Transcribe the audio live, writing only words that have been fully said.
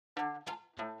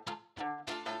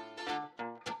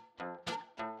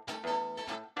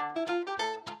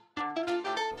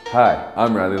Hi,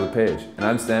 I'm Riley LePage, and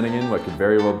I'm standing in what could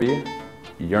very well be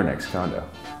your next condo.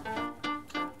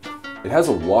 It has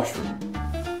a washroom,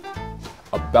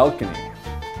 a balcony.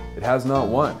 It has not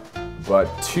one, but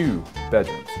 2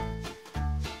 bedrooms,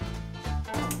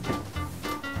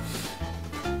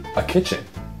 a kitchen,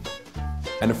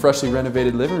 and a freshly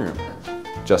renovated living room,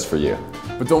 just for you.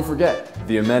 But don't forget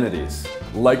the amenities,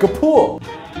 like a pool.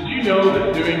 Did you know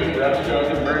that doing the breaststroke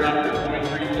can burn up to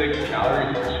 0.36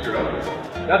 calories per stroke?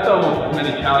 That's almost as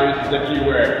many calories as if you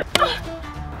were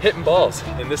hitting balls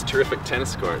in this terrific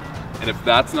tennis court. And if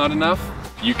that's not enough,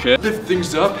 you could lift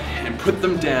things up and put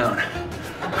them down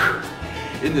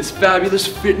in this fabulous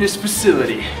fitness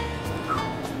facility.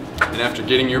 And after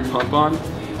getting your pump on,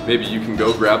 maybe you can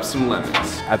go grab some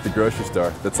lemons at the grocery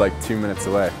store that's like 2 minutes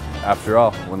away. After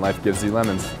all, when life gives you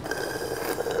lemons.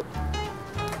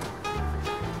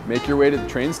 Make your way to the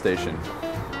train station,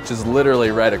 which is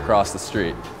literally right across the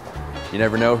street. You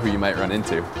never know who you might run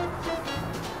into.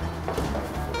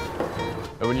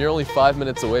 And when you're only 5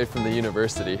 minutes away from the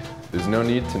university, there's no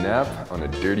need to nap on a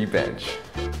dirty bench.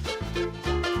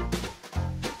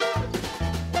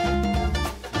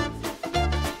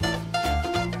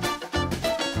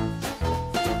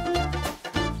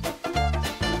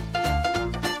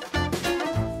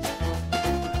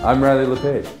 I'm Riley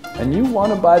LePage, and you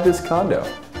want to buy this condo?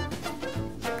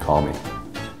 Call me.